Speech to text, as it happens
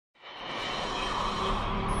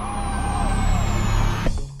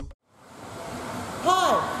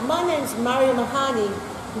name's Marietta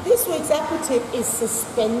Mehanni. This week's Aquatic is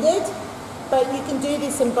suspended, but you can do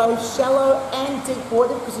this in both shallow and deep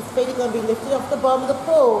water because your feet are going to be lifted off the bottom of the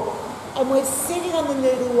pool. And we're sitting on the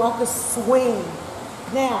noodle like a swing.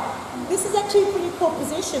 Now, this is actually a pretty cool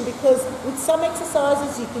position because with some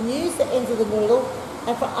exercises you can use the ends of the noodle,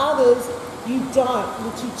 and for others you don't,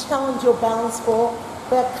 which you challenge your balance for,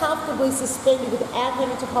 but are comfortably suspended without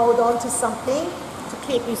having to hold on to something to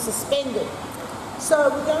keep you suspended. So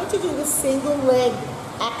we're going to do the single leg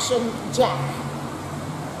action jack.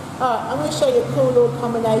 Alright, I'm going to show you a cool little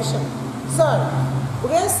combination. So, we're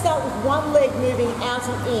going to start with one leg moving out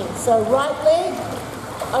and in. So right leg,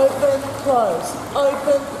 open, close,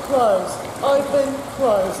 open, close, open,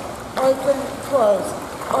 close, open, close,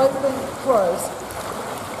 open, close.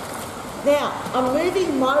 Now, I'm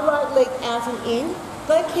moving my right leg out and in. I'm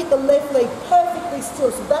going to keep the left leg perfectly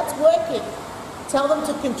still, so that's working. Tell them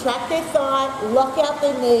to contract their thigh, lock out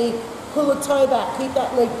their knee, pull a toe back, keep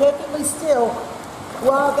that leg perfectly still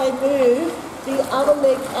while they move the other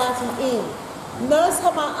leg out and in. Notice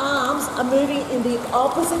how my arms are moving in the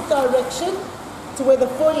opposite direction to where the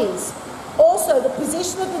foot is. Also, the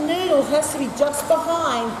position of the noodle has to be just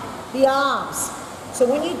behind the arms. So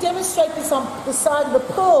when you demonstrate this on the side of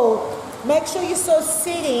the pool, make sure you're sort of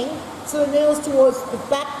sitting so the noodle's towards the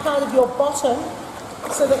back part of your bottom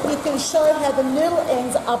so that you can show how the noodle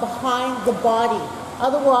ends are behind the body.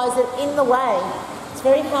 Otherwise, they're in the way. It's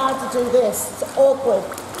very hard to do this. It's awkward.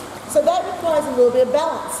 So that requires a little bit of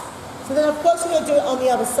balance. So then, of course, you're going to do it on the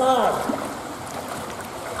other side.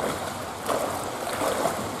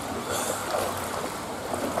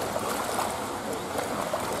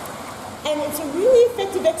 And it's a really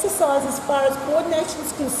effective exercise as far as coordination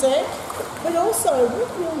is concerned, but also what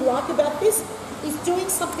I really like about this is doing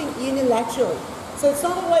something unilaterally. So it's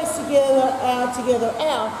not always together,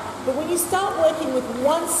 out, but when you start working with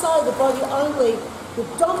one side of the body only, your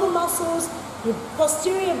abdominal muscles, your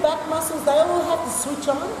posterior back muscles, they all have to switch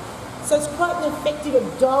on. So it's quite an effective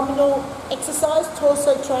abdominal exercise,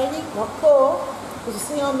 torso training, not core, because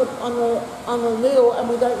you're sitting on the noodle and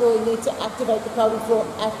we don't really need to activate the pelvic floor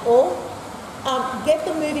at all. Get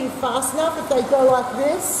them moving fast enough. If they go like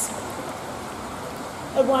this,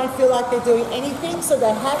 it won't feel like they're doing anything, so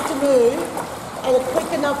they have to move at a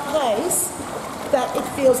quick enough pace that it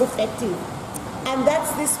feels effective. And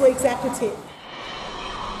that's this week's Aquatic.